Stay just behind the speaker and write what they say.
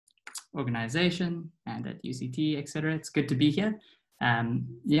organization and at UCT, etc. It's good to be here.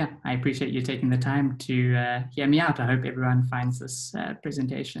 Yeah, I appreciate you taking the time to hear me out. I hope everyone finds this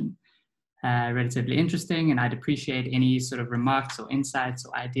presentation relatively interesting, and I'd appreciate any sort of remarks or insights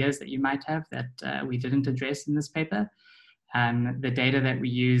or ideas that you might have that we didn't address in this paper. The data that we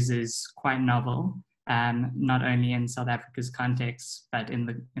use is quite novel, not only in South Africa's context, but in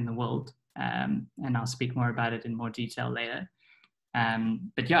the world. And I'll speak more about it in more detail later.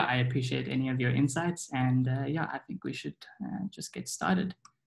 But yeah, I appreciate any of your insights, and yeah, I think we should just get started.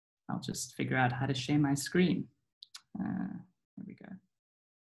 I'll just figure out how to share my screen. There we go.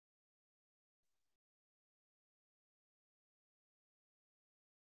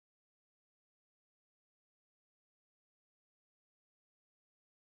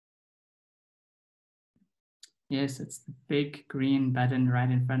 Yes, it's the big green button right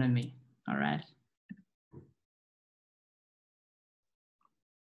in front of me. All right.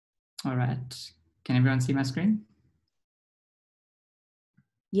 All right. Can everyone see my screen?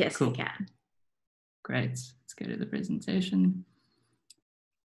 Yes, cool. We can. Great. Let's go to the presentation.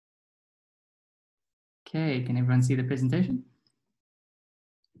 Okay, can everyone see the presentation?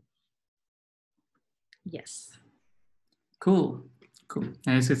 Yes. Cool.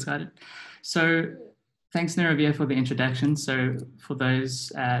 Now let's get started. So thanks, Niravia, for the introduction. So for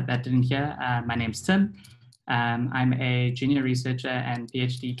those that didn't hear, my name's Tim. I'm a junior researcher and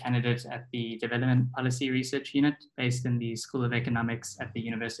PhD candidate at the Development Policy Research Unit based in the School of Economics at the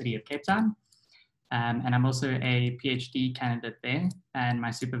University of Cape Town. And I'm also a PhD candidate there. And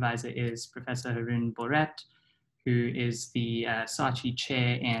my supervisor is Professor Haroon Borat, who is the Saatchi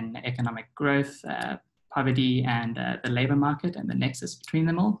Chair in Economic Growth, Poverty, and the Labor Market and the nexus between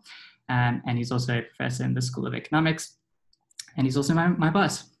them all. And he's also a professor in the School of Economics. And he's also my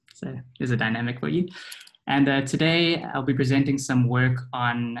boss. So there's a dynamic for you. And today I'll be presenting some work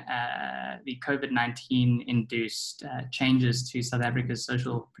on the COVID-19 induced changes to South Africa's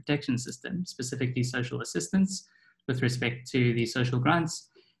social protection system, specifically social assistance with respect to the social grants.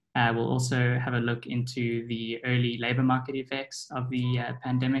 We'll also have a look into the early labor market effects of the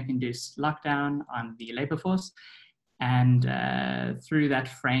pandemic-induced lockdown on the labor force. And through that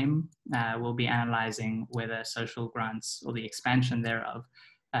frame, we'll be analyzing whether social grants or the expansion thereof,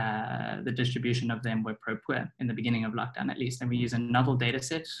 the distribution of them were pro-poor in the beginning of lockdown, at least. And we use a novel data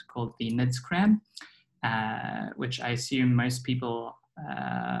set called the NIDS-CRAM, which I assume most people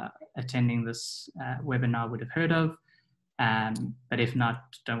attending this webinar would have heard of. But if not,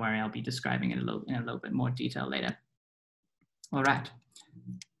 don't worry, I'll be describing it in a little bit more detail later. All right.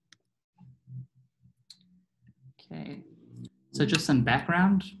 Okay, so just some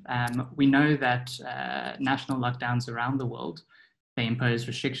background. We know that national lockdowns around the world, they impose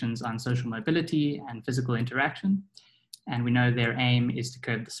restrictions on social mobility and physical interaction. And we know their aim is to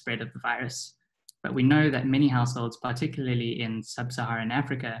curb the spread of the virus. But we know that many households, particularly in sub-Saharan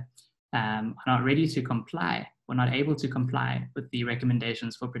Africa, are not ready to comply or not able to comply with the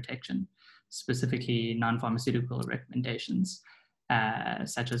recommendations for protection, specifically non-pharmaceutical recommendations,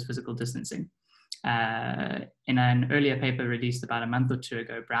 such as physical distancing. In an earlier paper released about a month or two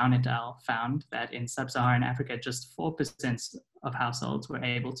ago, Brown et al. Found that in sub-Saharan Africa, just 4% of households were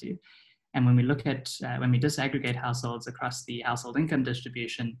able to. And when we look at, when we disaggregate households across the household income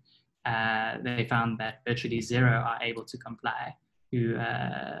distribution, they found that virtually zero are able to comply, who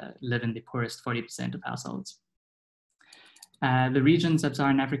live in the poorest 40% of households. The region,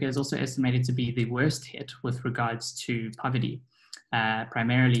 sub-Saharan Africa, is also estimated to be the worst hit with regards to poverty.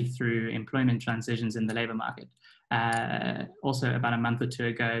 Primarily through employment transitions in the labor market. Also, about a month or two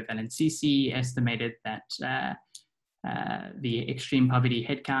ago, Valencisi estimated that the extreme poverty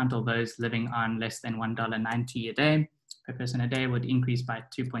headcount, or those living on less than $1.90 a day per person a day, would increase by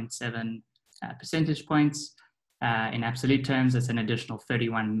 2.7 percentage points. In absolute terms, that's an additional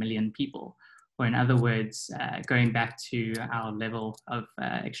 31 million people. Or in other words, going back to our level of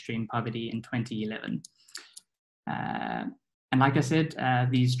extreme poverty in 2011. And like I said,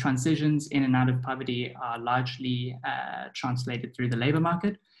 these transitions in and out of poverty are largely translated through the labor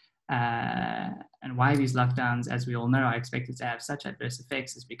market. And why these lockdowns, as we all know, are expected to have such adverse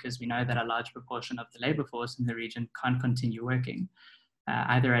effects is because we know that a large proportion of the labor force in the region can't continue working,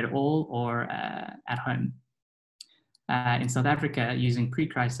 either at all or at home. In South Africa, using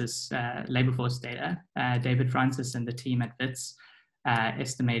pre-crisis labor force data, David Francis and the team at WITS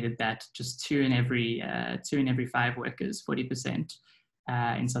estimated that just two in every 5 workers, 40%,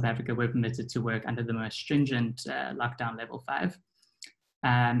 in South Africa were permitted to work under the most stringent lockdown level 5.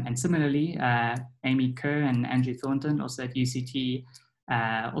 And similarly, Amy Kerr and Andrew Thornton, also at UCT,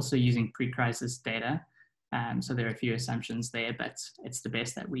 also using pre-crisis data, So there are a few assumptions there, but it's the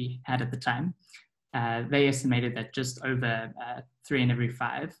best that we had at the time. They estimated that just over 3 in every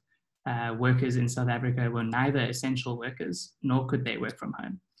 5 workers in South Africa were neither essential workers nor could they work from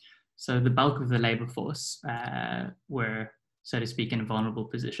home. So the bulk of the labor force were, so to speak, in a vulnerable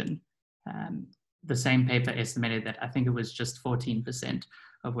position. The same paper estimated that I think it was just 14%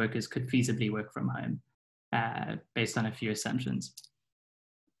 of workers could feasibly work from home based on a few assumptions.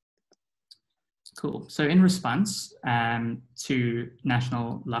 Cool. So in response to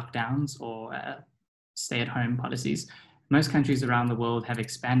national lockdowns or stay-at-home policies, most countries around the world have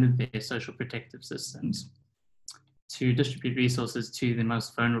expanded their social protective systems to distribute resources to the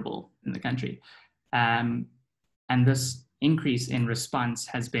most vulnerable in the country. And this increase in response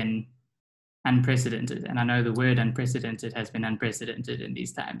has been unprecedented. And I know the word unprecedented has been unprecedented in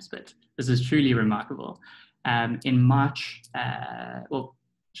these times, but this is truly remarkable. In March, well,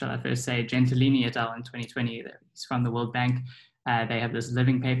 shall I first say, Gentilini et al. In 2020, it's from the World Bank. They have this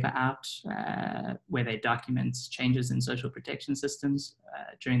living paper out where they document changes in social protection systems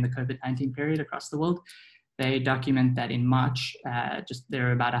during the COVID-19 period across the world. They document that in March, there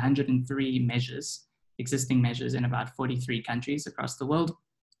are about 103 measures, existing measures in about 43 countries across the world.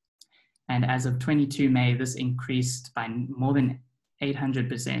 And as of 22 May, this increased by more than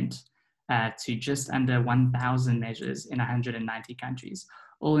 800% to just under 1,000 measures in 190 countries,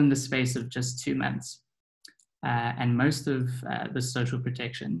 all in the space of just 2 months. And most of the social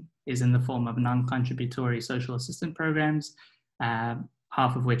protection is in the form of non-contributory social assistance programs,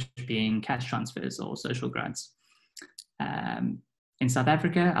 half of which being cash transfers or social grants. In South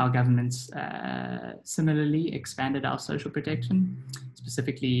Africa, our government similarly expanded our social protection,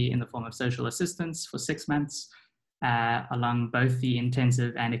 specifically in the form of social assistance for 6 months, along both the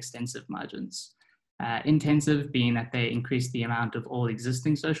intensive and extensive margins. Intensive being that they increased the amount of all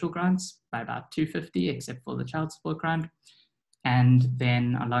existing social grants by about 250, except for the child support grant, and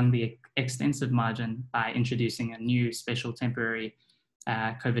then along the extensive margin by introducing a new special temporary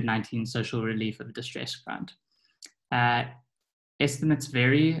COVID-19 social relief of distress grant. Estimates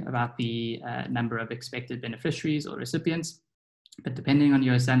vary about the number of expected beneficiaries or recipients, but depending on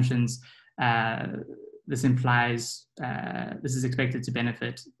your assumptions, this implies this is expected to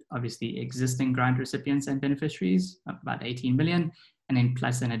benefit obviously existing grant recipients and beneficiaries of about 18 million, and then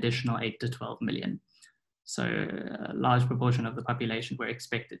plus an additional 8 to 12 million. So a large proportion of the population were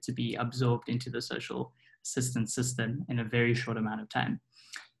expected to be absorbed into the social assistance system in a very short amount of time.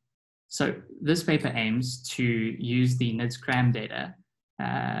 So this paper aims to use the NIDS-CRAM data,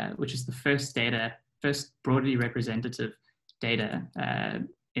 which is the first broadly representative data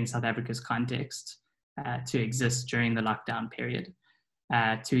in South Africa's context to exist during the lockdown period,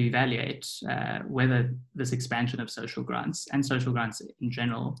 to evaluate whether this expansion of social grants and social grants in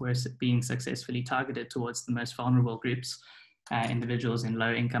general were being successfully targeted towards the most vulnerable groups, individuals in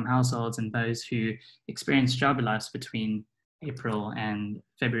low-income households and those who experienced job loss between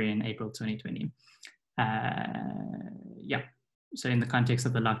February and April 2020. So in the context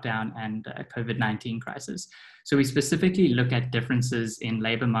of the lockdown and COVID-19 crisis. So we specifically look at differences in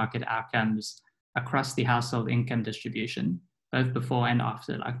labor market outcomes across the household income distribution, both before and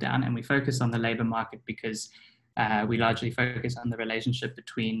after lockdown. And we focus on the labor market because we largely focus on the relationship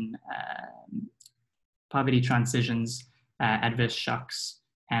between poverty transitions, adverse shocks,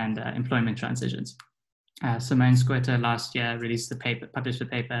 and employment transitions. Simone Squirter last year published a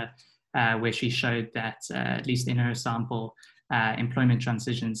paper where she showed that, at least in her sample, employment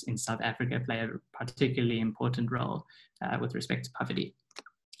transitions in South Africa play a particularly important role with respect to poverty.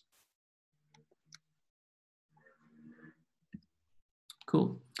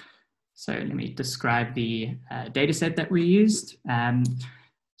 Cool. So let me describe the data set that we used.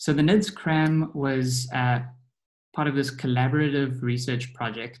 So the NIDS-CRAM was part of this collaborative research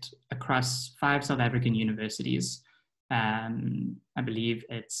project across 5 South African universities. I believe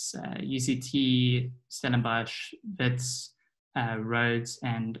it's UCT, Stellenbosch, Wits, Rhodes,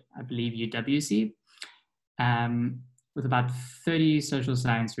 and I believe UWC, with about 30 social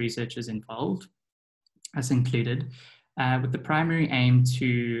science researchers involved, us included, with the primary aim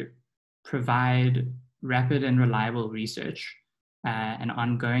to provide rapid and reliable research and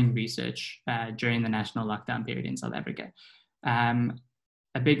ongoing research during the national lockdown period in South Africa.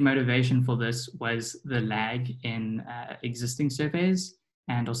 A big motivation for this was the lag in existing surveys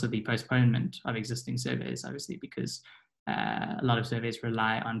and also the postponement of existing surveys, obviously, because a lot of surveys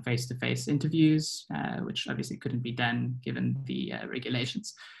rely on face-to-face interviews, which obviously couldn't be done given the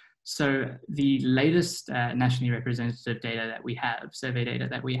regulations. So the latest nationally representative data that we have, survey data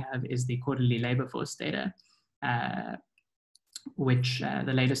that we have, is the quarterly labor force data, which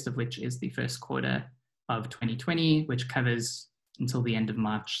the latest of which is the first quarter of 2020, which covers until the end of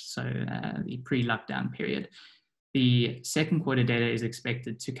March, so the pre-lockdown period. The second quarter data is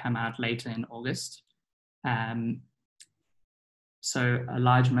expected to come out later in August. So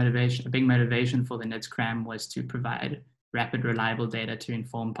a big motivation for the NIDS-CRAM was to provide rapid, reliable data to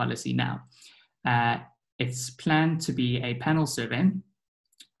inform policy now. It's planned to be a panel survey.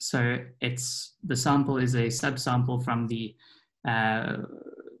 So the sample is a subsample from the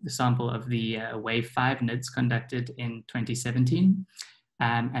sample of the Wave 5 NIDS conducted in 2017.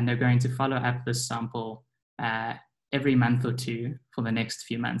 And they're going to follow up this sample every month or two for the next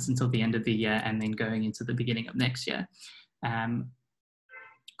few months until the end of the year, and then going into the beginning of next year.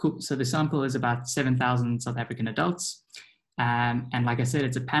 Cool. So the sample is about 7,000 South African adults. And like I said,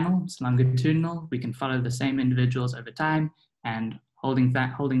 it's a panel, it's longitudinal. We can follow the same individuals over time, and holding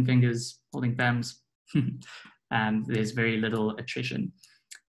fingers, holding thumbs, there's very little attrition.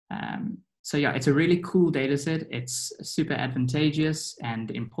 So yeah, it's a really cool data set. It's super advantageous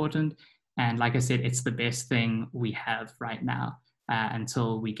and important. And like I said, it's the best thing we have right now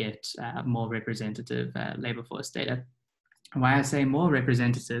until we get more representative labor force data. Why I say more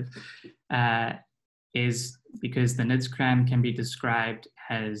representative is because the NIDS-CRAM can be described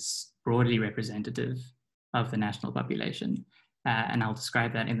as broadly representative of the national population. And I'll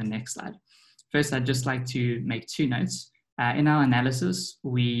describe that in the next slide. First, I'd just like to make two notes. In our analysis,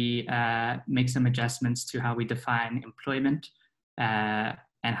 we make some adjustments to how we define employment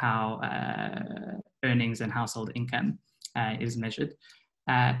and how earnings and household income is measured.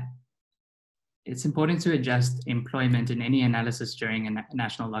 It's important to adjust employment in any analysis during a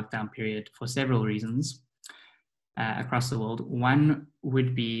national lockdown period for several reasons across the world. One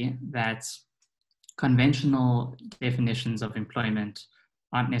would be that conventional definitions of employment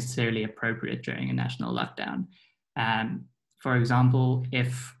aren't necessarily appropriate during a national lockdown. For example,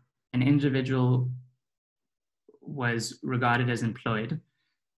 if an individual was regarded as employed,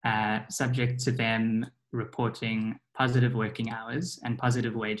 subject to them reporting positive working hours and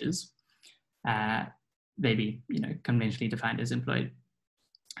positive wages, they'd be, conventionally defined as employed.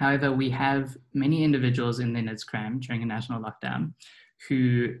 However, we have many individuals in the NIDS-CRAM during a national lockdown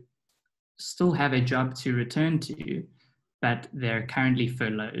who still have a job to return to, but they're currently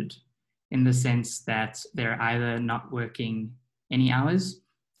furloughed, in the sense that they're either not working any hours,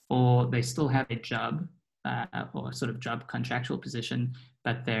 or they still have a job or sort of job contractual position,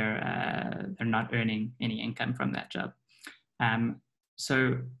 but they're not earning any income from that job.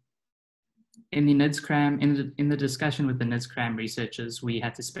 So in the NIDS-CRAM, in the discussion with the NIDS-CRAM researchers, we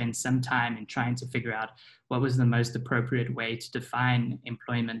had to spend some time in trying to figure out what was the most appropriate way to define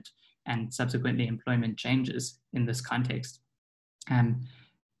employment and subsequently employment changes in this context.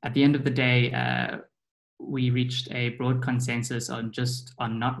 At the end of the day, we reached a broad consensus on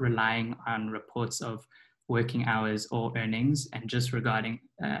not relying on reports of working hours or earnings, and just regarding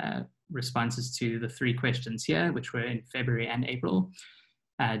responses to the three questions here, which were in February and April.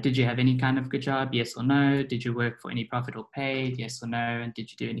 Did you have any kind of good job? Yes or no? Did you work for any profit or pay? Yes or no? And did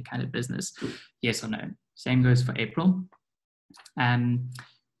you do any kind of business? Yes or no? Same goes for April. And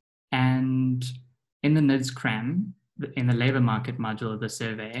in the NIDS-CRAM, in the labor market module of the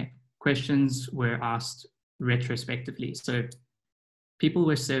survey, questions were asked retrospectively. So people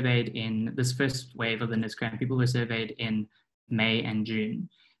were surveyed in this first wave of the NIDS-CRAM, people were surveyed in May and June.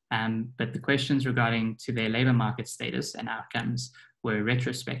 But the questions regarding to their labor market status and outcomes were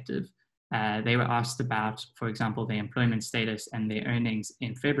retrospective. They were asked about, for example, their employment status and their earnings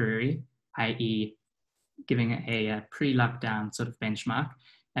in February, i.e. giving a pre-lockdown sort of benchmark.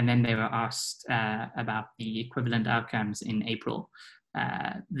 And then they were asked about the equivalent outcomes in April,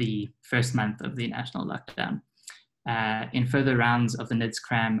 the first month of the national lockdown. In further rounds of the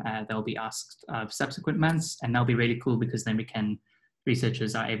NIDS-CRAM, they'll be asked of subsequent months, and they'll be really cool because then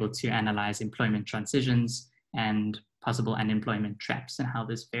researchers are able to analyze employment transitions and possible unemployment traps and how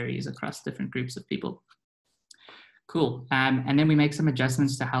this varies across different groups of people. Cool. And then we make some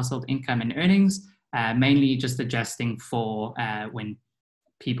adjustments to household income and earnings, mainly just adjusting for when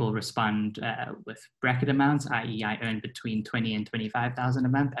people respond with bracket amounts, i.e. I earn between 20 and 25,000 a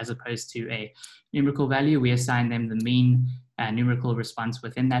month, as opposed to a numerical value. We assign them the mean numerical response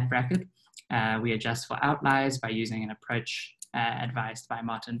within that bracket. We adjust for outliers by using an approach advised by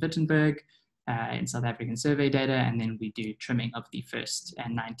Martin Wittenberg in South African survey data, and then we do trimming of the first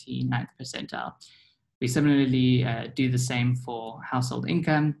and 99th percentile. We similarly do the same for household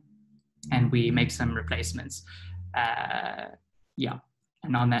income, and we make some replacements. Yeah.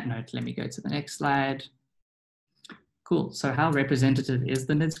 And on that note, let me go to the next slide. Cool. So how representative is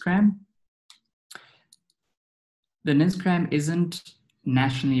the NIDS-CRAM? The NIDS-CRAM isn't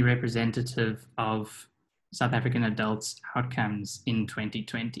nationally representative of South African adults' outcomes in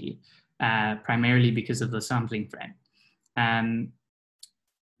 2020, primarily because of the sampling frame.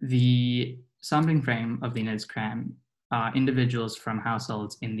 The sampling frame of the NIDS-CRAM are individuals from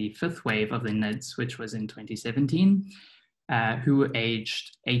households in the fifth wave of the NIDS, which was in 2017, who were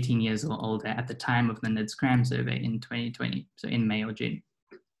aged 18 years or older at the time of the NIDS-CRAM survey in 2020, so in May or June.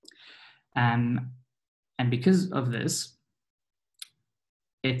 And because of this,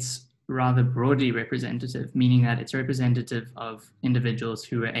 it's rather broadly representative, meaning that it's representative of individuals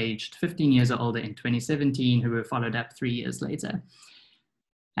who were aged 15 years or older in 2017, who were followed up 3 years later.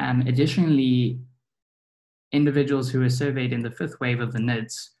 Additionally, individuals who were surveyed in the fifth wave of the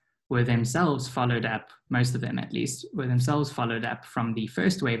NIDS were themselves followed up, most of them at least, were themselves followed up from the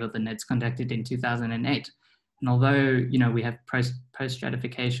first wave of the NIDS conducted in 2008. And although, we have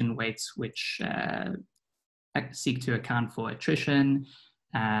post-stratification weights which seek to account for attrition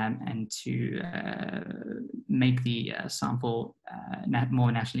and to make the sample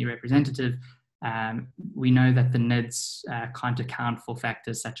more nationally representative, we know that the NIDS can't account for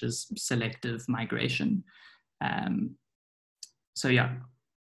factors such as selective migration. So yeah,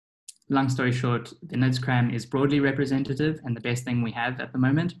 long story short, the NIDS-CRAM is broadly representative and the best thing we have at the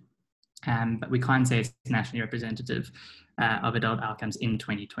moment, but we can't say it's nationally representative of adult outcomes in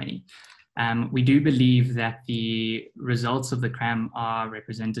 2020. We do believe that the results of the CRAM are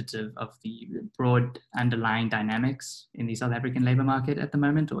representative of the broad underlying dynamics in the South African labour market at the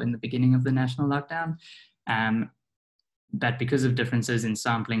moment, or in the beginning of the national lockdown. But because of differences in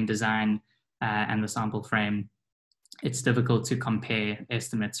sampling design and the sample frame, it's difficult to compare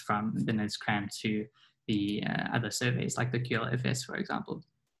estimates from the NIDS-CRAM to the other surveys, like the QLFS, for example.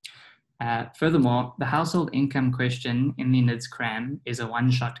 Furthermore, the household income question in the NIDS-CRAM is a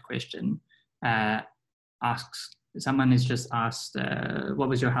one-shot question. Someone is just asked, what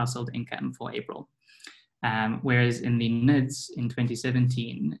was your household income for April? Whereas in the NIDS in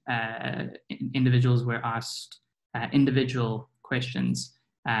 2017, individuals were asked individual questions,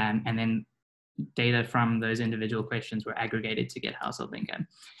 and then data from those individual questions were aggregated to get household income.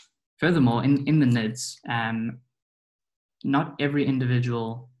 Furthermore, in the NIDS, not every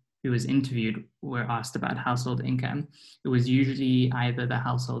individual who was interviewed were asked about household income. It was usually either the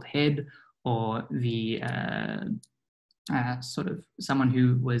household head or the sort of someone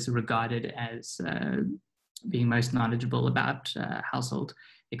who was regarded as being most knowledgeable about household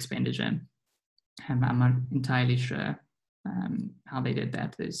expenditure. I'm not entirely sure how they did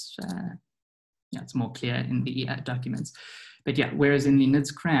that. There's, it's more clear in the documents. But yeah, whereas in the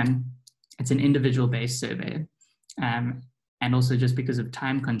NIDS-CRAM, it's an individual-based survey. And also just because of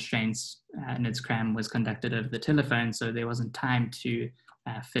time constraints, NIDS-CRAM was conducted over the telephone, so there wasn't time to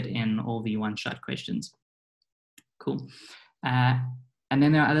fit in all the one-shot questions. Cool. And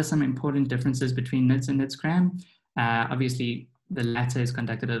then there are some important differences between NIDS and NIDS-CRAM. Obviously, the latter is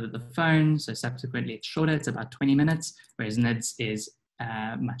conducted over the phone, so subsequently it's shorter, it's about 20 minutes, whereas NIDS is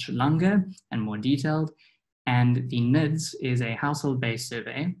much longer and more detailed. And the NIDS is a household-based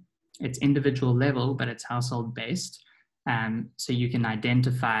survey. It's individual level, but it's household-based. So you can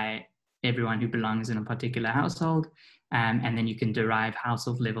identify everyone who belongs in a particular household, and then you can derive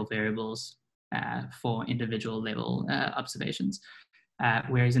household level variables for individual level observations.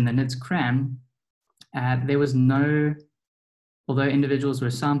 Whereas in the NIDS-CRAM, there was no, although individuals were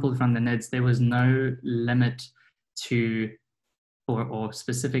sampled from the NIDS, there was no limit to or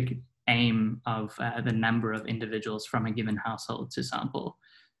specific aim of the number of individuals from a given household to sample.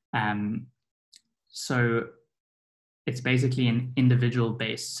 So it's basically an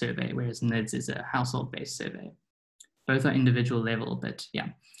individual-based survey, whereas NIDS is a household-based survey. Both are individual level, but yeah.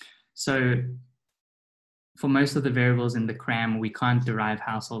 So for most of the variables in the CRAM, we can't derive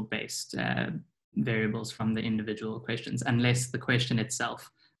household-based variables from the individual questions unless the question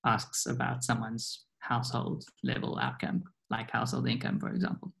itself asks about someone's household level outcome, like household income, for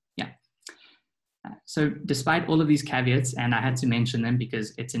example. Yeah. So despite all of these caveats, and I had to mention them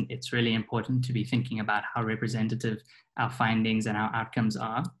because it's really important to be thinking about how representative our findings and our outcomes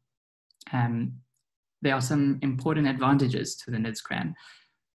are, there are some important advantages to the NIDS-CRAM.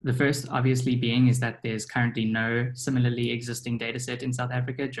 The first, obviously, being is that there's currently no similarly existing data set in South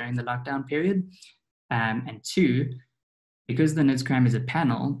Africa during the lockdown period. And two, because the NIDS-CRAM is a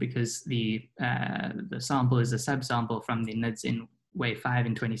panel, because the sample is a subsample from the NIDS in Wave 5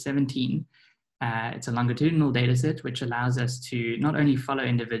 in 2017, it's a longitudinal data set, which allows us to not only follow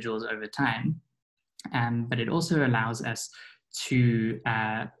individuals over time, but it also allows us to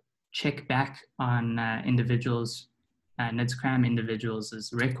check back on individuals, NIDS-CRAM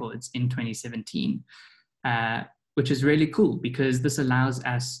individuals' records in 2017. which is really cool because this allows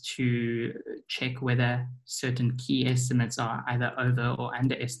us to check whether certain key estimates are either over or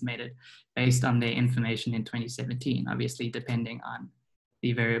underestimated based on their information in 2017, obviously depending on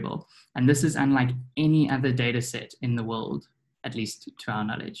the variable. And this is unlike any other data set in the world, at least to our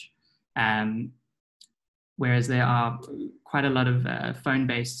knowledge. Whereas there are quite a lot of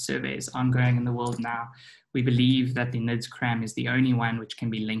phone-based surveys ongoing in the world now, we believe that the NIDS-CRAM is the only one which can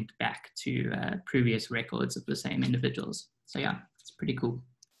be linked back to previous records of the same individuals. So yeah, it's pretty cool.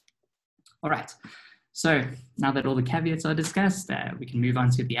 All right, so now that all the caveats are discussed, we can move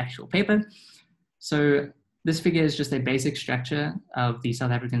on to the actual paper. So this figure is just a basic structure of the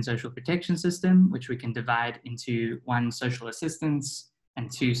South African social protection system, which we can divide into 1, social assistance,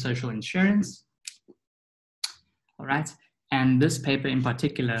 and 2, social insurance. All right, and this paper in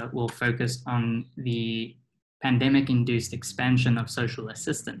particular will focus on the pandemic-induced expansion of social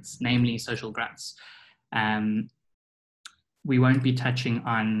assistance, namely social grants. We won't be touching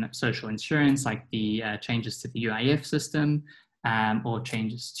on social insurance like the changes to the UIF system or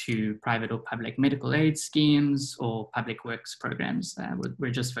changes to private or public medical aid schemes or public works programs.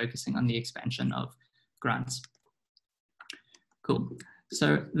 We're just focusing on the expansion of grants. Cool.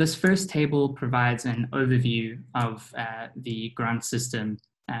 So this first table provides an overview of the grant system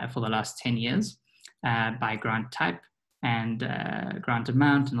for the last 10 years by grant type and grant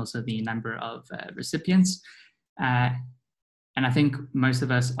amount, and also the number of recipients. And I think most of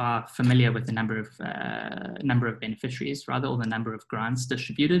us are familiar with the number of beneficiaries, rather, or the number of grants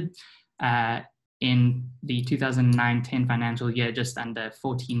distributed. In the 2009-10 financial year, just under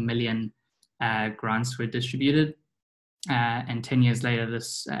 14 million grants were distributed. And 10 years later,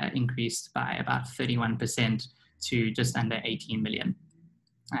 this increased by about 31% to just under 18 million,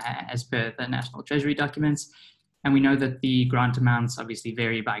 as per the National Treasury documents. And we know that the grant amounts obviously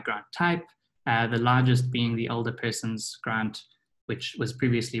vary by grant type, the largest being the older persons grant, which was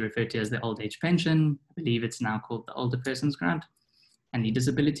previously referred to as the old age pension. I believe it's now called the older persons grant, and the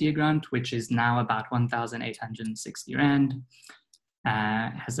disability grant, which is now about 1,860 Rand,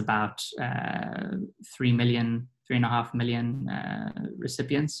 has about 3.5 million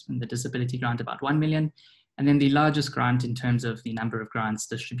recipients, and the disability grant about 1 million. And then the largest grant in terms of the number of grants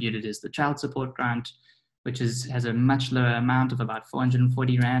distributed is the child support grant, which has a much lower amount of about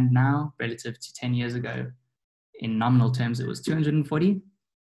 440 Rand now relative to 10 years ago. In nominal terms, it was 240.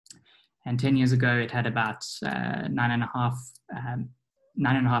 And 10 years ago, it had about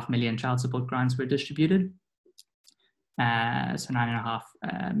 9.5 million child support grants were distributed. So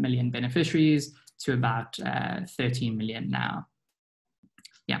 9.5 million beneficiaries to about 13 million now.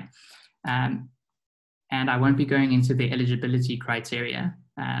 Yeah. And I won't be going into the eligibility criteria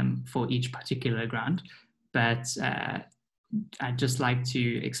for each particular grant, but I'd just like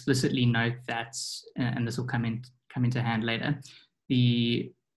to explicitly note that, and this will come into hand later,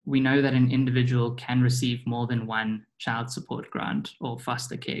 we know that an individual can receive more than 1 child support grant or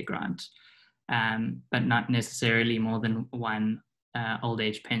foster care grant, but not necessarily more than 1 old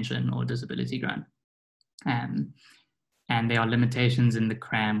age pension or disability grant. And there are limitations in the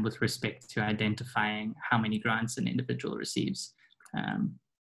CRAM with respect to identifying how many grants an individual receives.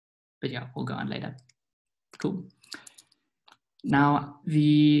 But yeah, we'll go on later. Cool. Now,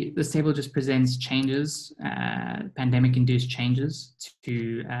 this table just presents changes, pandemic-induced changes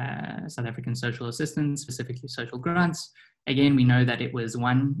to South African social assistance, specifically social grants. Again, we know that it was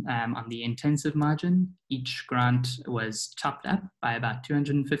 1 on the intensive margin. Each grant was topped up by about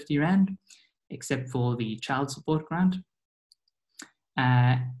 250 Rand, except for the child support grant.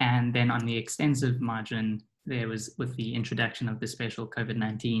 And then on the extensive margin, there was, with the introduction of the special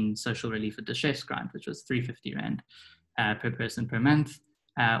COVID-19 social relief or distress grant, which was 350 Rand per person per month,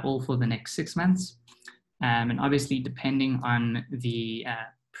 all for the next 6 months. And obviously, depending on the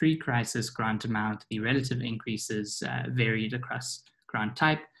pre-crisis grant amount, the relative increases varied across grant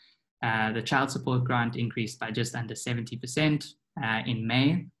type. The child support grant increased by just under 70% in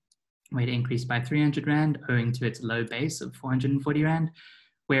May, where it increased by 300 Rand, owing to its low base of 440 Rand,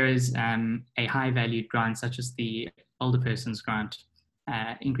 whereas a high-valued grant such as the older persons grant,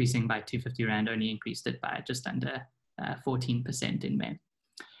 increasing by 250 Rand, only increased it by just under 14% in May.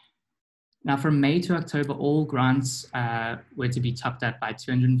 Now, from May to October, all grants were to be topped up by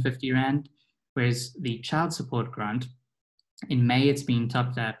 250 Rand, whereas the child support grant, in May it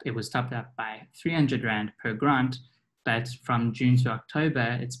was topped up by 300 Rand per grant, but from June to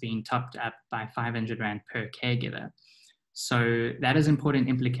October, it's being topped up by 500 Rand per caregiver. So that has important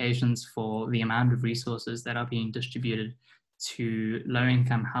implications for the amount of resources that are being distributed to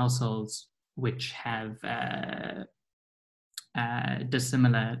low-income households which have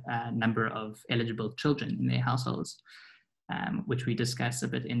dissimilar number of eligible children in their households, which we discuss a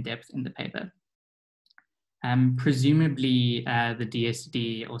bit in depth in the paper. Presumably, the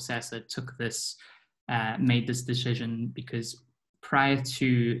DSD or SASA made this decision because prior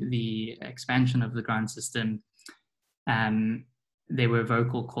to the expansion of the grant system, there were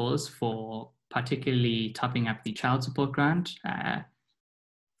vocal calls for particularly topping up the child support grant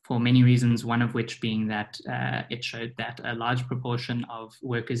for many reasons, one of which being that it showed that a large proportion of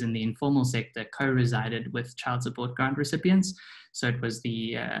workers in the informal sector co-resided with child support grant recipients. So it was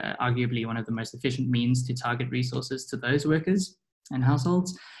arguably one of the most efficient means to target resources to those workers and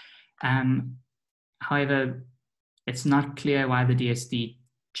households. However, it's not clear why the DSD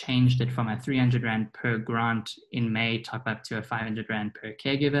changed it from a 300 Rand per grant in May top up to a 500 Rand per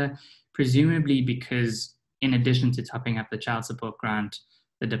caregiver, presumably because in addition to topping up the child support grant,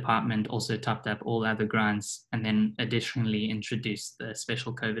 the department also topped up all other grants and then additionally introduced the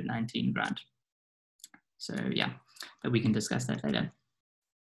special COVID-19 grant. So yeah, but we can discuss that later.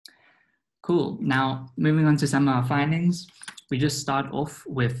 Cool. Now, moving on to some of our findings, we just start off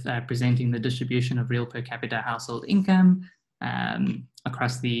with presenting the distribution of real per capita household income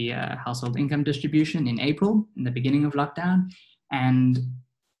across the household income distribution in April, in the beginning of lockdown. And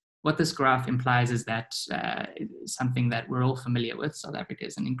what this graph implies is that something that we're all familiar with. South Africa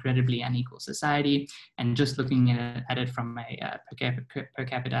is an incredibly unequal society. And just looking at it from a per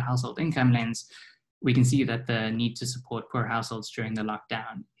capita household income lens, we can see that the need to support poor households during the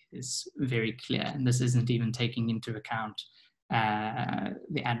lockdown is very clear. And this isn't even taking into account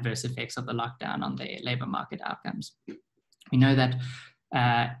the adverse effects of the lockdown on the labor market outcomes. We know that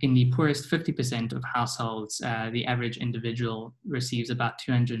in the poorest 50% of households, the average individual receives about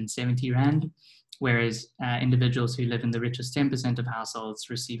 270 Rand, whereas individuals who live in the richest 10% of households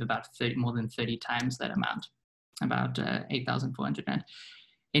receive about more than 30 times that amount, about 8,400 Rand.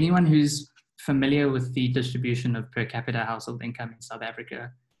 Anyone who's familiar with the distribution of per capita household income in South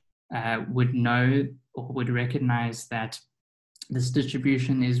Africa would know or would recognize that this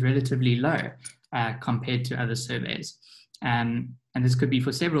distribution is relatively low compared to other surveys. And this could be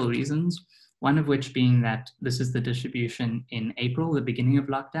for several reasons, one of which being that this is the distribution in April, the beginning of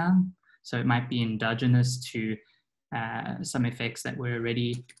lockdown. So it might be endogenous to some effects that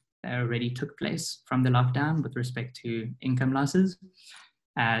already took place from the lockdown with respect to income losses.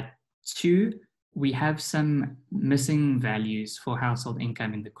 Two, we have some missing values for household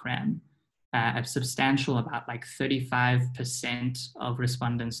income in the CRAM. A substantial, about like 35% of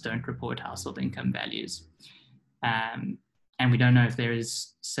respondents don't report household income values. And we don't know if there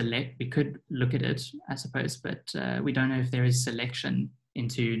is we could look at it, I suppose, but we don't know if there is selection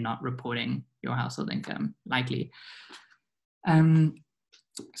into not reporting your household income, likely.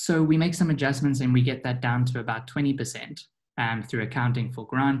 So we make some adjustments and we get that down to about 20% through accounting for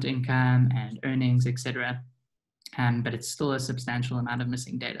grant income and earnings, etc. But it's still a substantial amount of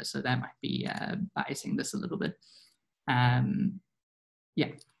missing data. So that might be biasing this a little bit. Yeah,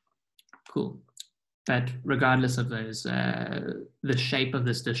 cool. But regardless of those, the shape of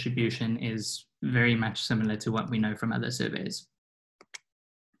this distribution is very much similar to what we know from other surveys.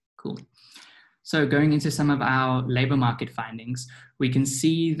 Cool. So going into some of our labor market findings, we can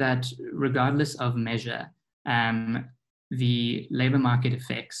see that regardless of measure, the labor market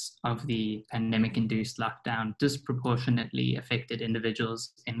effects of the pandemic-induced lockdown disproportionately affected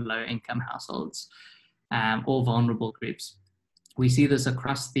individuals in low-income households or vulnerable groups. We see this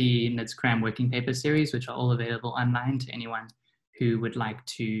across the NIDS-CRAM working paper series, which are all available online to anyone who would like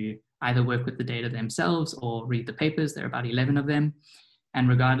to either work with the data themselves or read the papers. There are about 11 of them. And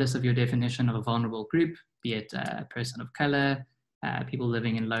regardless of your definition of a vulnerable group, be it a person of color, people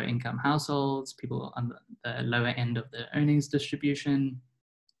living in low-income households, people on the lower end of the earnings distribution,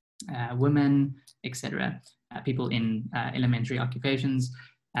 women, etc., people in elementary occupations,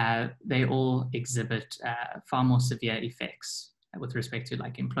 they all exhibit far more severe effects with respect to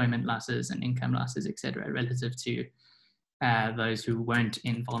like employment losses and income losses, etc., relative to those who weren't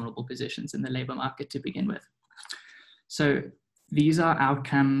in vulnerable positions in the labor market to begin with. So these are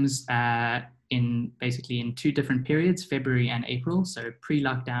outcomes basically in two different periods, February and April, so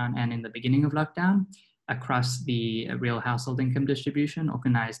pre-lockdown and in the beginning of lockdown, across the real household income distribution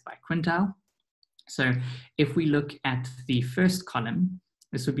organized by quintile. So if we look at the first column,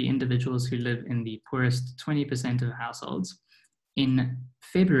 this would be individuals who live in the poorest 20% of households. In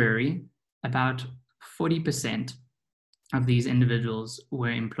February, about 40% of these individuals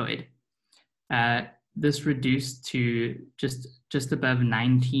were employed. This reduced to just above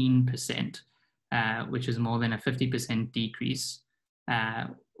 19%, which is more than a 50% decrease,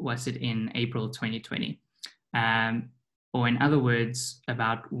 was it in April 2020. or in other words,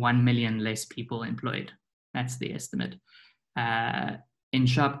 about 1 million less people employed. That's the estimate. In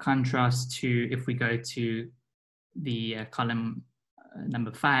sharp contrast to if we go to the column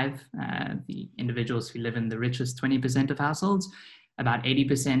number 5, the individuals who live in the richest 20% of households, about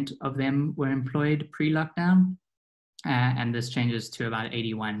 80% of them were employed pre-lockdown, and this changes to about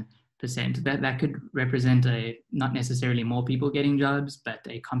 81%. That could represent not necessarily more people getting jobs, but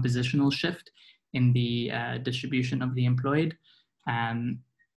a compositional shift in the distribution of the employed.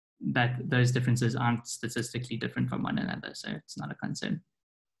 But those differences aren't statistically different from one another, so it's not a concern.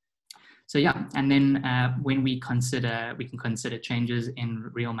 So yeah, and then when we can consider changes in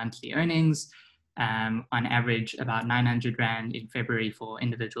real monthly earnings, on average about 900 Rand in February for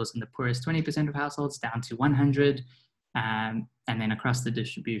individuals in the poorest 20% of households, down to 100. And then across the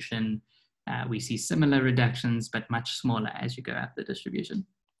distribution, we see similar reductions, but much smaller as you go up the distribution.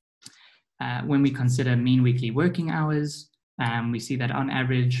 When we consider mean weekly working hours, we see that on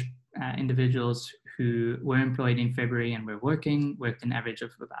average, individuals who were employed in February and worked an average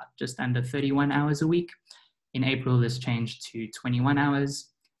of about just under 31 hours a week. In April, this changed to 21 hours.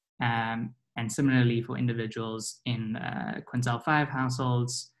 And similarly for individuals in quintile 5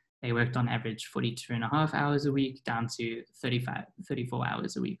 households, they worked on average 42.5 hours a week, down to 34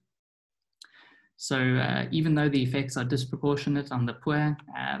 hours a week. So even though the effects are disproportionate on the poor,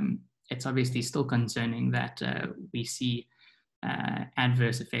 it's obviously still concerning that we see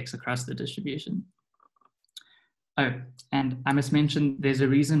adverse effects across the distribution. Oh, and I must mention, there's a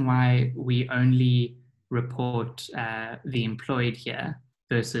reason why we only report the employed here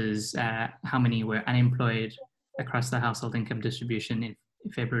versus how many were unemployed across the household income distribution in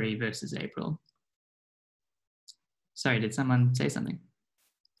February versus April. Sorry, did someone say something?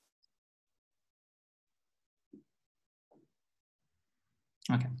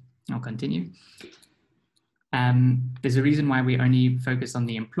 Okay, I'll continue. There's a reason why we only focus on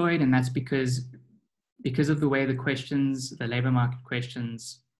the employed, and that's because of the way the questions, the labor market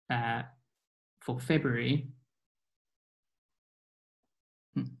questions for February,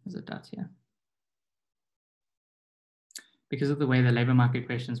 there's a dot here. Because of the way the labor market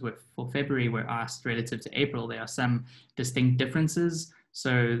questions for February were asked relative to April, there are some distinct differences.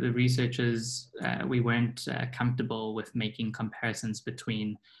 So the researchers, we weren't comfortable with making comparisons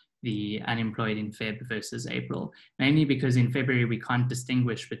between the unemployed in Feb versus April, mainly because in February we can't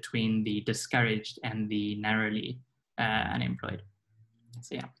distinguish between the discouraged and the narrowly unemployed.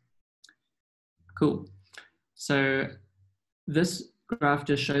 So yeah, cool. So this graph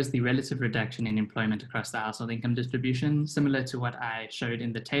just shows the relative reduction in employment across the household income distribution. Similar to what I showed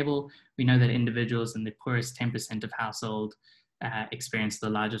in the table, we know that individuals in the poorest 10% of household experience the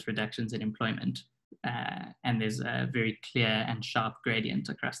largest reductions in employment. And there's a very clear and sharp gradient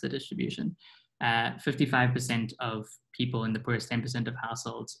across the distribution. 55% of people in the poorest 10% of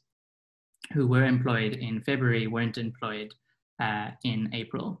households who were employed in February weren't employed in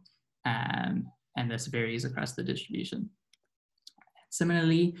April. And this varies across the distribution.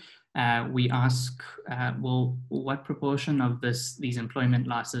 Similarly, we ask, well, what proportion of these employment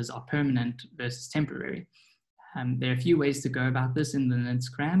losses are permanent versus temporary? There are a few ways to go about this in the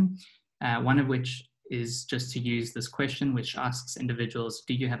NIDS-CRAM, one of which is just to use this question, which asks individuals,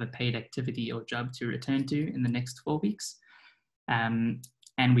 do you have a paid activity or job to return to in the next 4 weeks?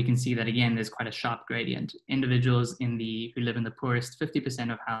 And we can see that, again, there's quite a sharp gradient. Individuals who live in the poorest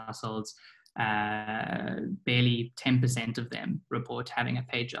 50% of households, barely 10% of them report having a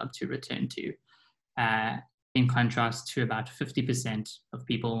paid job to return to, in contrast to about 50% of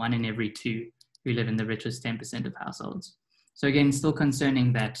people, 1 in every 2, who live in the richest 10% of households. So again, still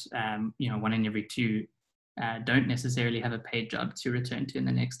concerning that 1 in every 2 don't necessarily have a paid job to return to in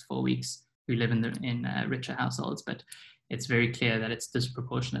the next 4 weeks who live in richer households, but it's very clear that it's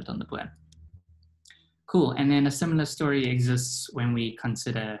disproportionate on the poor. Cool, and then a similar story exists when we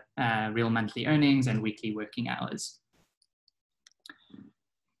consider real monthly earnings and weekly working hours.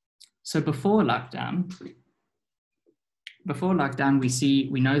 So before lockdown,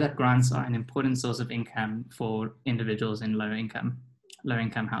 we know that grants are an important source of income for individuals in low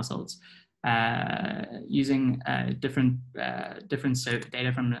income households. Using different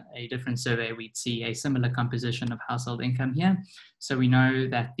data from a different survey, we'd see a similar composition of household income here. So we know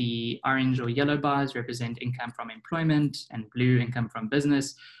that the orange or yellow bars represent income from employment and blue income from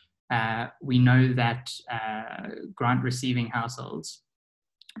business. We know that grant receiving households,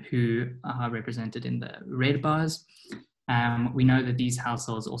 who are represented in the red bars, we know that these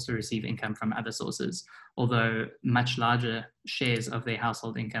households also receive income from other sources, although much larger shares of their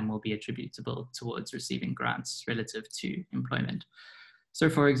household income will be attributable towards receiving grants relative to employment. So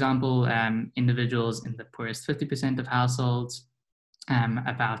for example, individuals in the poorest 50% of households,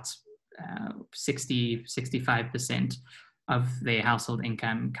 about 65% of their household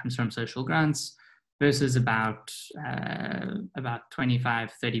income comes from social grants, versus about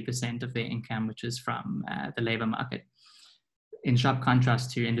 25-30% of their income, which is from the labor market. In sharp contrast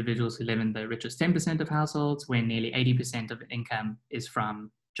to individuals who live in the richest 10% of households, where nearly 80% of income is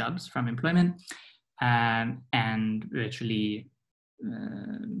from jobs, from employment, and virtually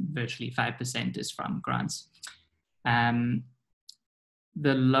 5% is from grants. The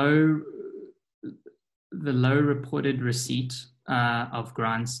low reported receipt of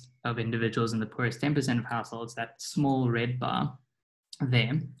grants of individuals in the poorest 10% of households, that small red bar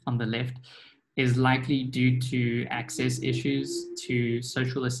there on the left, is likely due to access issues to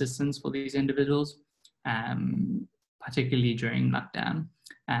social assistance for these individuals, particularly during lockdown.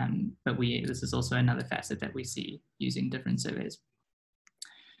 But this is also another facet that we see using different surveys.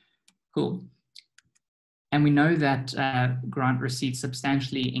 Cool. And we know that grant receipt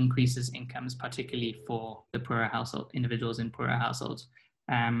substantially increases incomes, particularly for the poorer household, individuals in poorer households.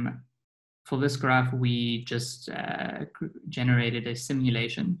 For this graph, we just generated a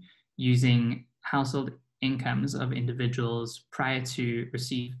simulation using household incomes of individuals prior to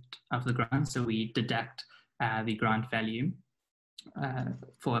receipt of the grant. So we deduct the grant value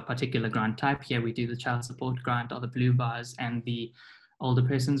for a particular grant type. Here we do the child support grant, or the blue bars, and the older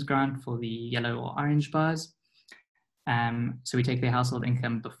person's grant for the yellow or orange bars. So we take their household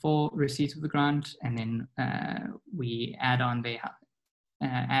income before receipt of the grant, and then we add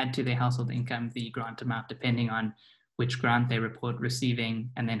to their household income the grant amount, depending on which grant they report receiving,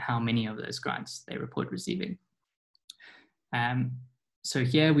 and then how many of those grants they report receiving. So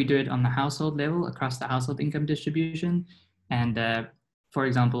here we do it on the household level across the household income distribution. And for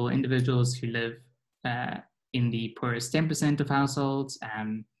example, individuals who live in the poorest 10% of households,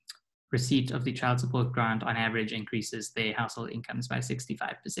 receipt of the child support grant on average increases their household incomes by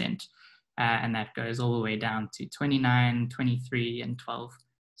 65%. And that goes all the way down to 29, 23, and 12,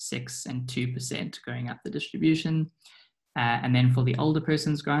 6, and 2% going up the distribution. And then for the older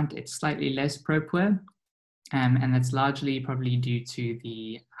person's grant, it's slightly less pro-poor. And that's largely probably due to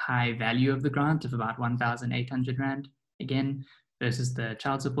the high value of the grant of about 1,800 Rand, again, versus the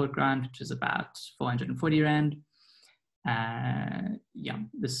child support grant, which is about 440 Rand. Yeah,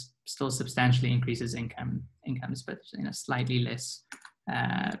 this still substantially increases incomes, but in a slightly less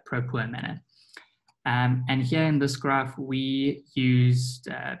pro-poor manner. And here in this graph, we used,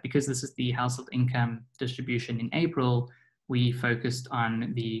 because this is the household income distribution in April, we focused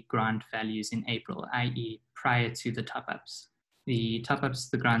on the grant values in April, i.e. prior to the top-ups. The top-ups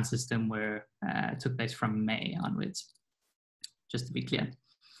to the grant system took place from May onwards, just to be clear.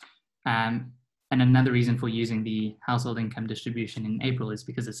 And another reason for using the household income distribution in April is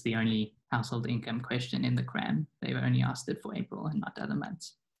because it's the only household income question in the CRAM. They've only asked it for April and not other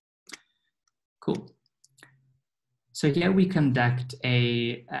months. Cool. So here we conduct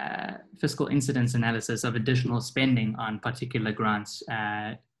a fiscal incidence analysis of additional spending on particular grants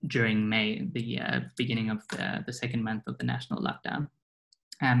during May, the beginning of the second month of the national lockdown.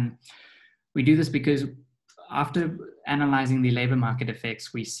 We do this because after analyzing the labor market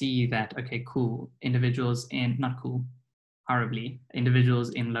effects, we see that, okay, cool, individuals in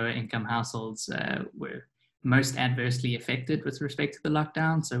lower income households were most adversely affected with respect to the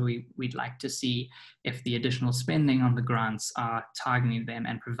lockdown. So we'd like to see if the additional spending on the grants are targeting them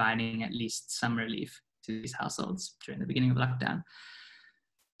and providing at least some relief to these households during the beginning of lockdown.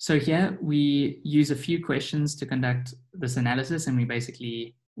 So here we use a few questions to conduct this analysis, and we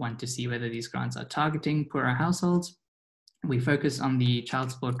basically want to see whether these grants are targeting poorer households. We focus on the child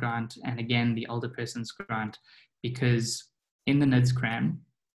support grant and again the older person's grant, because in the NIDS-CRAM,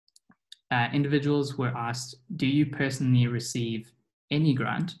 individuals were asked, do you personally receive any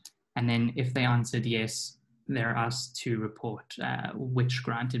grant? And then if they answered yes, they're asked to report which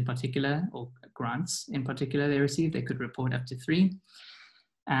grant in particular, or grants in particular they received. They could report up to 3.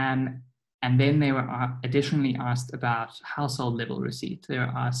 And then they were additionally asked about household level receipt. They were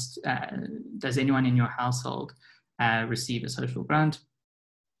asked, does anyone in your household receive a social grant?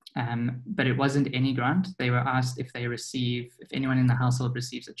 But it wasn't any grant. They were asked if anyone in the household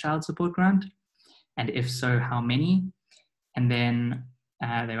receives a child support grant, and if so, how many? And then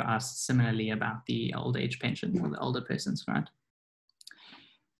they were asked similarly about the old age pension, or the older person's grant.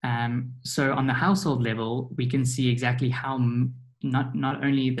 So on the household level, we can see exactly how not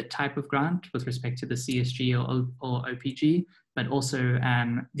only the type of grant with respect to the CSG or OPG, but also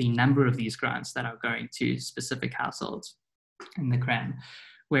the number of these grants that are going to specific households in the CRAM.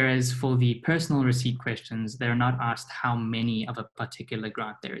 Whereas for the personal receipt questions, they're not asked how many of a particular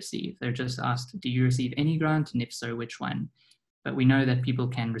grant they receive. They're just asked, do you receive any grant? And if so, which one? But we know that people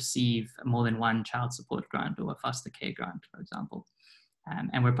can receive more than one child support grant or a foster care grant, for example.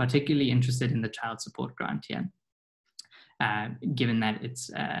 And we're particularly interested in the child support grant here, given that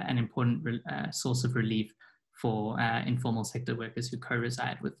it's an important source of relief for informal sector workers who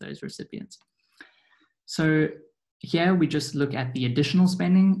co-reside with those recipients. So here we just look at the additional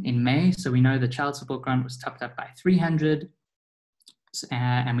spending in May. So we know the child support grant was topped up by 300,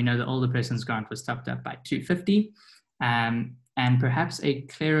 and we know the older person's grant was topped up by 250. And perhaps a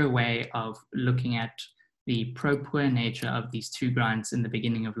clearer way of looking at the pro-poor nature of these two grants in the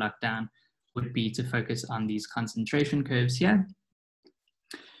beginning of lockdown would be to focus on these concentration curves here.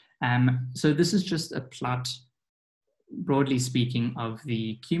 So this is just a plot, broadly speaking, of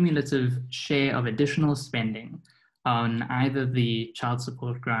the cumulative share of additional spending on either the child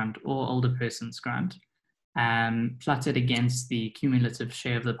support grant or older persons grant, plotted against the cumulative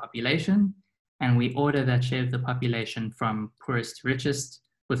share of the population. And we order that share of the population from poorest to richest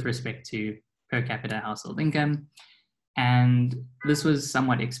with respect to per capita household income. And this was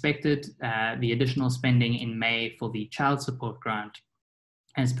somewhat expected. The additional spending in May for the child support grant,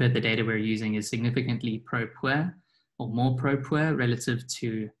 as per the data we're using, is significantly pro-poor or more pro-poor relative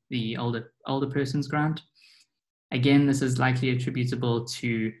to the older person's grant. Again, this is likely attributable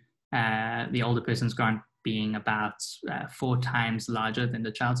to the older person's grant being about 4 times larger than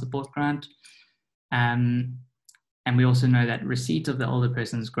the child support grant. And we also know that receipt of the older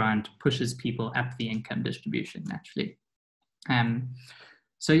person's grant pushes people up the income distribution naturally.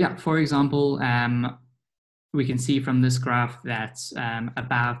 So yeah, for example, we can see from this graph that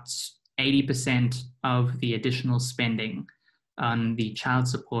about 80% of the additional spending on the child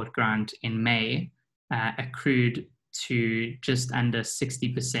support grant in May accrued to just under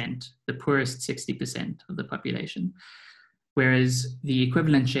 60%, the poorest 60% of the population. Whereas the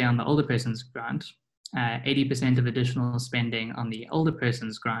equivalent share on the older person's grant, 80% of additional spending on the older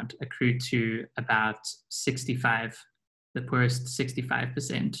person's grant accrued to about 65, the poorest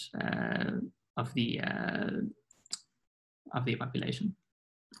 65% of the population.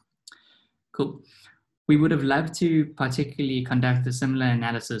 Cool. We would have loved to particularly conduct a similar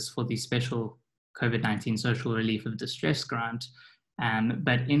analysis for the special COVID-19 social relief of distress grant,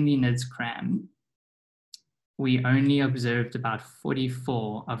 but in the NIDS-CRAM, we only observed about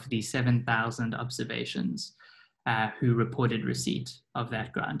 44 of the 7,000 observations who reported receipt of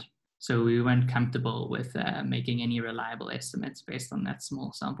that grant. So we weren't comfortable with making any reliable estimates based on that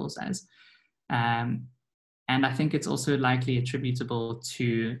small sample size. And I think it's also likely attributable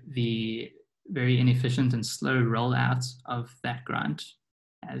to the very inefficient and slow rollout of that grant,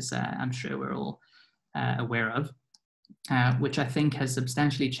 as I'm sure we're all aware of. Which I think has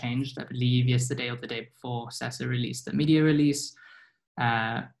substantially changed. I believe yesterday or the day before, SASSA released a media release,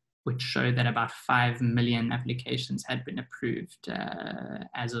 which showed that about 5 million applications had been approved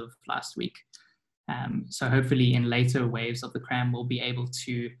as of last week. So hopefully in later waves of the CRAM, we'll be able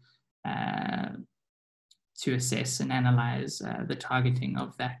to assess and analyze the targeting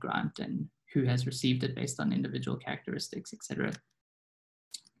of that grant and who has received it based on individual characteristics, etc.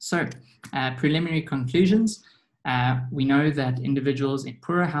 So preliminary conclusions. We know that individuals in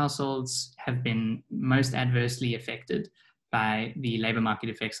poorer households have been most adversely affected by the labour market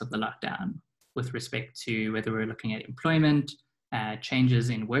effects of the lockdown with respect to whether we're looking at employment, changes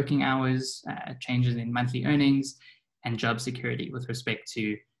in working hours, changes in monthly earnings, and job security with respect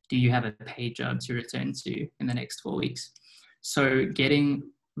to, do you have a paid job to return to in the next 4 weeks? So getting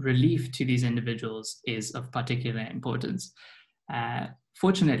relief to these individuals is of particular importance.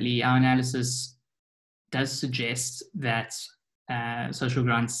 Fortunately, our analysis does suggest that social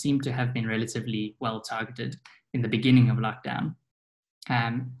grants seem to have been relatively well targeted in the beginning of lockdown.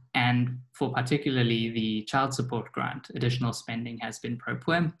 And for particularly the child support grant, additional spending has been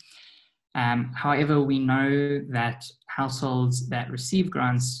pro-poor. However, we know that households that receive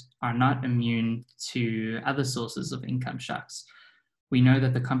grants are not immune to other sources of income shocks. We know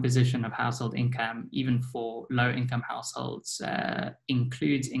that the composition of household income, even for low-income households,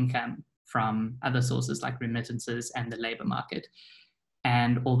 includes income from other sources like remittances and the labour market.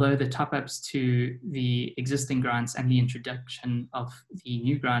 And although the top-ups to the existing grants and the introduction of the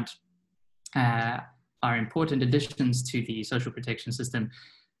new grant are important additions to the social protection system,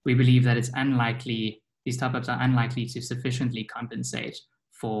 we believe that it's unlikely, these top-ups are unlikely to sufficiently compensate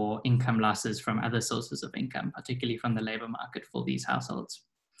for income losses from other sources of income, particularly from the labour market for these households.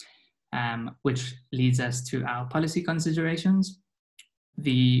 Which leads us to our policy considerations.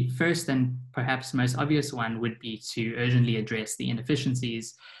 The first and perhaps most obvious one would be to urgently address the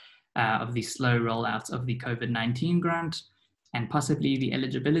inefficiencies of the slow rollout of the COVID-19 grant and possibly the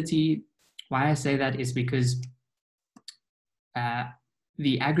eligibility. Why I say that is because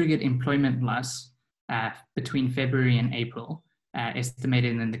the aggregate employment loss between February and April,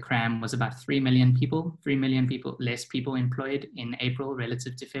 estimated in the CRAM, was about 3 million people, less people employed in April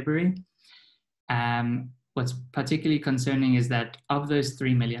relative to February. What's particularly concerning is that of those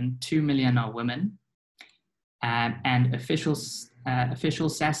 3 million, 2 million are women, and official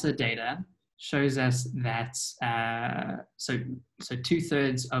SASA data shows us that so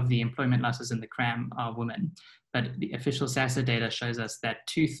 2/3 of the employment losses in the CRAM are women, but the official SASA data shows us that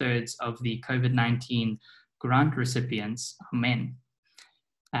 2/3 of the COVID-19 grant recipients are men.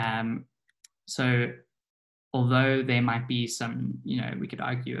 So although there might be some, we could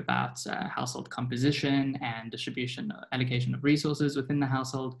argue about household composition and distribution, allocation of resources within the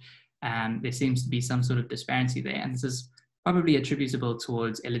household, there seems to be some sort of disparity there. And this is probably attributable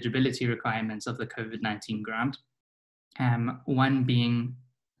towards eligibility requirements of the COVID-19 grant. One being,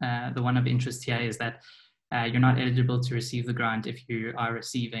 the one of interest here is that you're not eligible to receive the grant if you are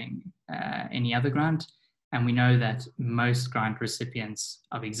receiving any other grant. And we know that most grant recipients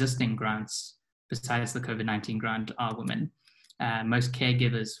of existing grants besides the COVID-19 grant are women. Most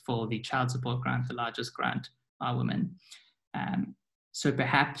caregivers for the child support grant, the largest grant, are women. So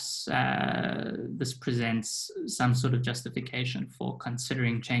perhaps this presents some sort of justification for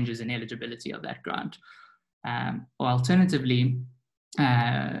considering changes in eligibility of that grant. Or alternatively,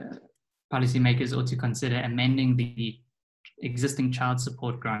 policymakers ought to consider amending the existing child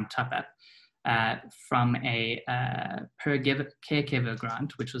support grant top-up from a per caregiver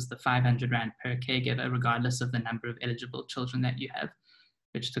grant, which was the 500 Rand per caregiver, regardless of the number of eligible children that you have,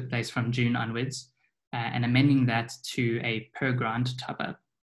 which took place from June onwards, and amending that to a per grant top-up,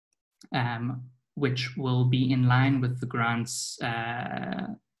 which will be in line with the grant's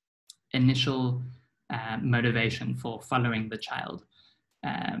initial motivation for following the child.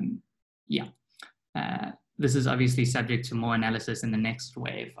 This is obviously subject to more analysis in the next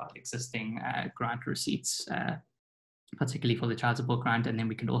wave of existing grant receipts, particularly for the child support grant. And then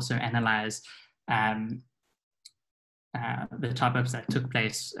we can also analyze the top-ups that took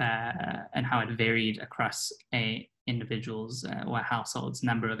place and how it varied across a individual's or a household's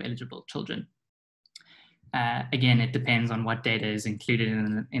number of eligible children. Again, it depends on what data is included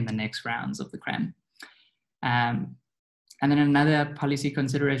in the next rounds of the CRAM. And then another policy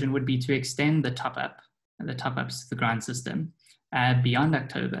consideration would be to extend the top-ups to the grant system beyond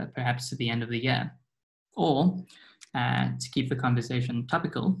October, perhaps to the end of the year. Or, to keep the conversation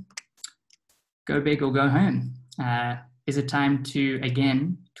topical, go big or go home. Is it time to,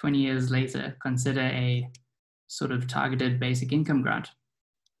 again, 20 years later, consider a sort of targeted basic income grant?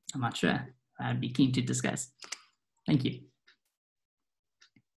 I'm not sure. I'd be keen to discuss. Thank you.